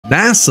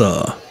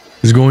NASA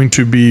is going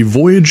to be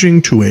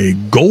voyaging to a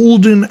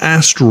golden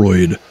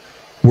asteroid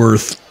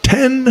worth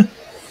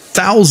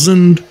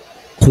 $10,000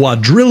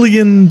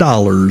 quadrillion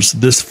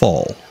this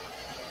fall.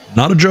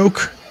 Not a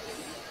joke,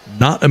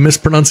 not a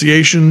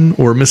mispronunciation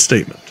or a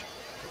misstatement.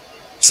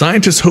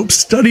 Scientists hope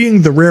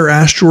studying the rare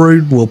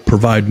asteroid will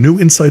provide new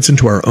insights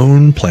into our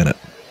own planet.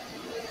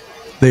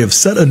 They have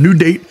set a new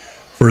date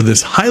for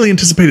this highly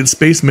anticipated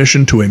space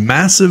mission to a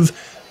massive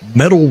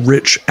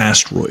metal-rich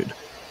asteroid.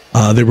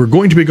 They were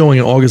going to be going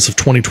in August of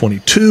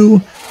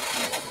 2022,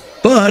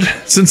 but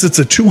since it's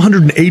a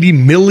 280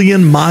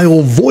 million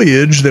mile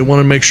voyage, they want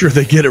to make sure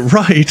they get it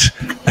right,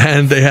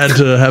 and they had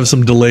to have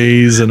some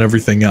delays and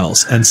everything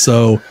else. And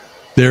so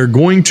they're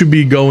going to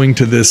be going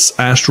to this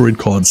asteroid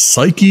called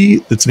Psyche,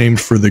 that's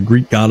named for the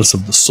Greek goddess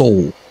of the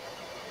soul.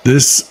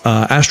 This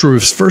asteroid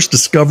was first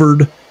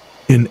discovered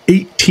in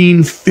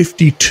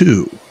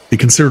 1852. They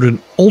considered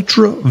an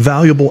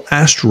ultra-valuable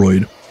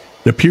asteroid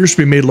that appears to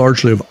be made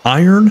largely of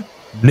iron,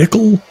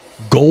 nickel,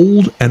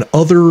 gold, and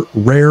other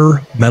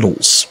rare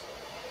metals.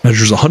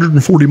 Measures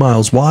 140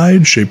 miles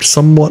wide, shaped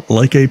somewhat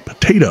like a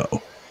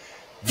potato.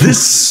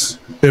 This,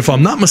 if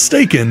I'm not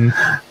mistaken,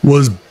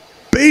 was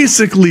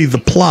basically the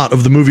plot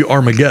of the movie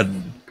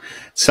Armageddon.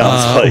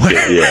 Sounds like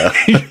it, yeah.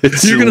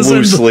 It's you're gonna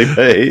loosely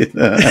paid.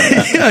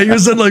 Yeah, you're going to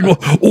send like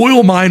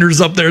oil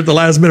miners up there at the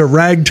last minute,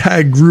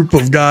 ragtag group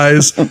of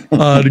guys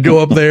to go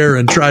up there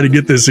and try to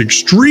get this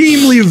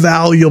extremely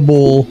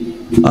valuable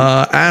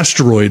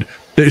asteroid.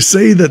 They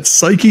say that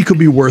Psyche could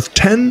be worth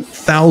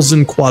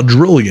 10,000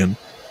 quadrillion.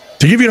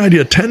 To give you an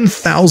idea,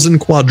 10,000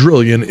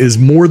 quadrillion is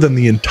more than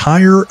the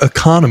entire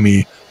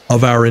economy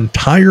of our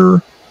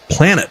entire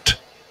planet.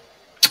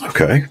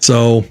 Okay.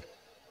 So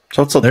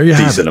it's a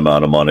decent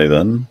amount of money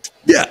then.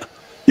 Yeah.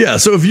 Yeah.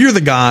 So if you're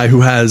the guy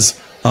who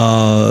has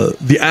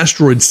the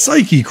asteroid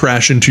Psyche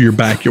crash into your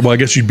backyard, well, I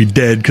guess you'd be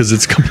dead because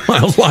it's a couple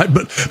miles wide.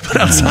 But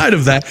outside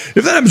of that,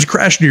 if that happens to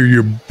crash near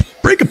you,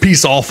 break a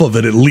piece off of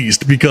it at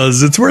least,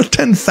 because it's worth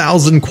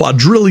 10,000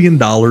 quadrillion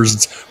dollars.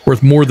 It's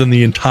worth more than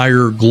the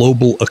entire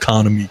global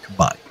economy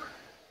combined.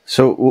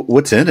 So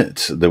what's in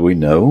it that we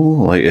know?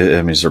 Like,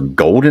 I mean, is there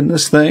gold in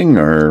this thing,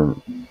 or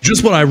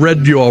just what I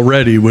read you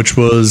already, which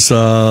was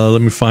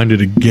let me find it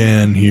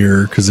again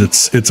here, because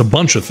it's a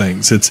bunch of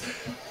things. It's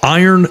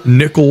iron,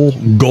 nickel,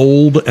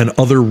 gold, and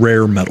other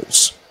rare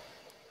metals.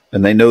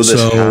 And they know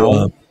this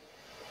how?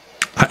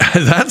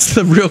 That's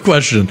the real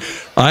question.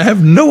 I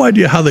have no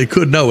idea how they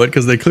could know it,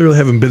 because they clearly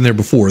haven't been there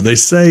before. They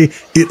say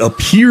it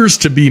appears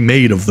to be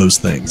made of those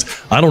things.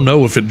 I don't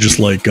know if it just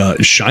like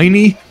is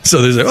shiny,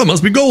 so they say, oh, it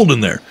must be gold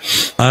in there.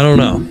 I don't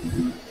know.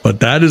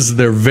 But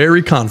they're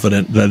very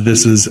confident that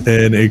this is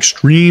an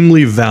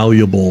extremely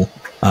valuable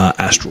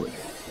asteroid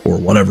for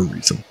whatever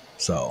reason.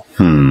 So,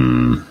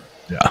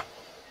 yeah.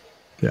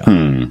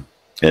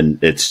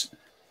 And it's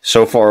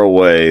so far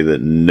away that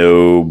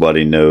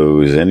nobody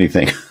knows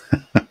anything.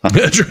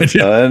 That's right,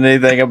 yeah.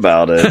 Anything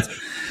about it.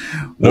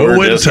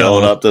 We're just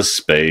going up to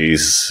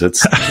space.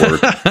 It's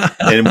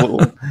and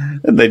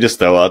they just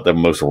throw out the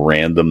most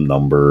random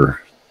number.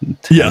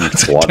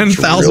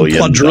 10,000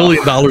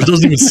 quadrillion dollars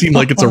doesn't even seem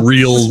like it's a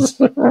real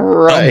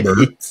number.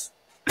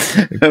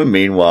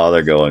 Meanwhile,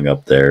 they're going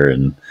up there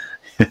and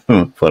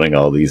putting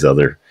all these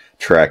other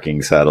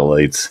tracking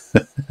satellites.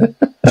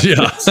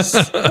 Yeah.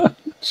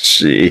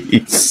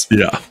 Jeez.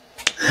 Yeah.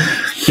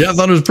 I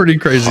thought it was pretty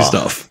crazy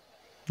stuff.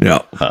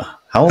 Yeah.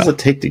 How long does it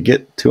take to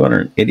get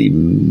 280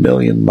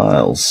 million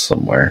miles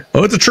somewhere?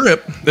 Oh, it's a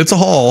trip. It's a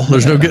haul.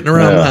 There's no getting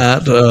around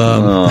that.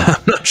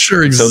 I'm not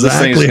sure exactly. So this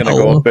thing's going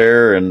to go up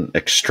there and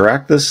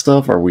extract this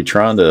stuff? Are we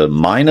trying to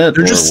mine it?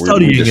 They're just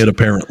studying it,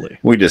 apparently.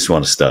 We just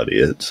want to study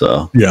it.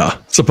 So yeah,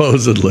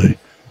 supposedly.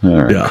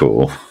 All right,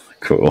 cool.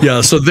 Yeah,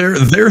 so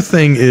their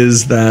thing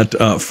is that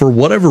for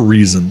whatever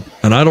reason,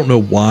 and I don't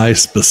know why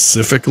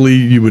specifically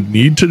you would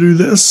need to do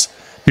this,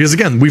 because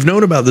again, we've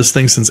known about this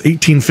thing since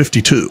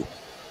 1852.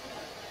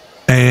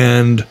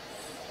 And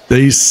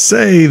they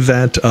say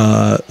that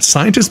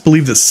scientists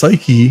believe that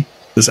Psyche,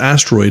 this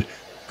asteroid,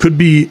 could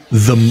be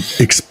the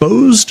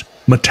exposed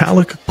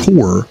metallic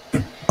core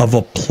of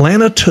a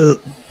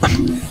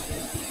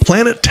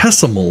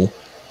planetesimal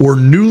or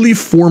newly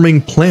forming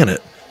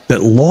planet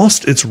that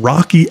lost its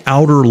rocky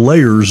outer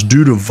layers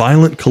due to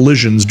violent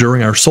collisions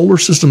during our solar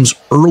system's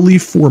early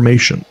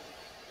formation.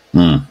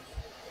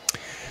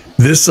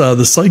 This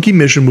the Psyche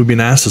mission would be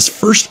NASA's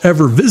first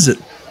ever visit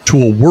to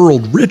a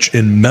world rich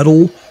in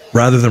metal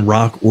rather than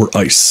rock or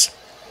ice.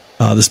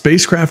 The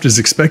spacecraft is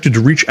expected to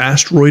reach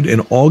asteroid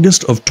in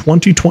August of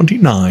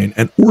 2029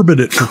 and orbit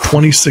it for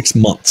 26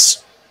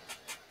 months.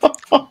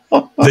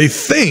 They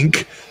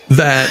think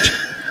that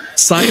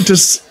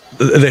scientists,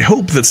 they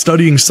hope that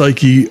studying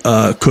Psyche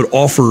could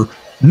offer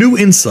new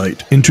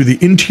insight into the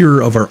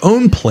interior of our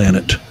own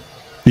planet,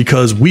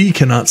 because we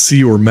cannot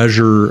see or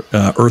measure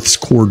Earth's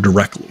core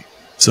directly.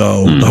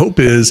 So the hope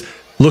is,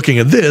 looking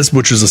at this,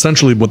 which is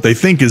essentially what they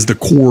think is the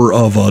core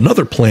of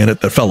another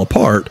planet that fell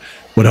apart,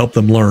 would help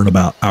them learn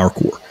about our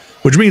core.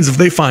 which means if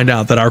they find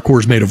out that our core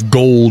is made of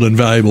gold and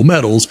valuable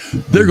metals,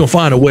 they're going to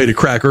find a way to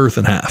crack Earth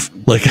in half.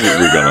 Like, it's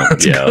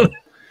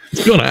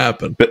going to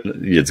happen.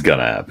 It's going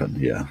to happen.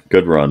 Yeah.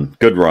 Good run,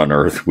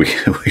 Earth.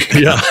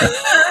 Yeah.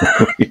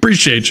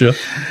 Appreciate you.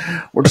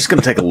 We're just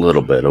going to take a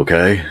little bit,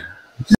 okay?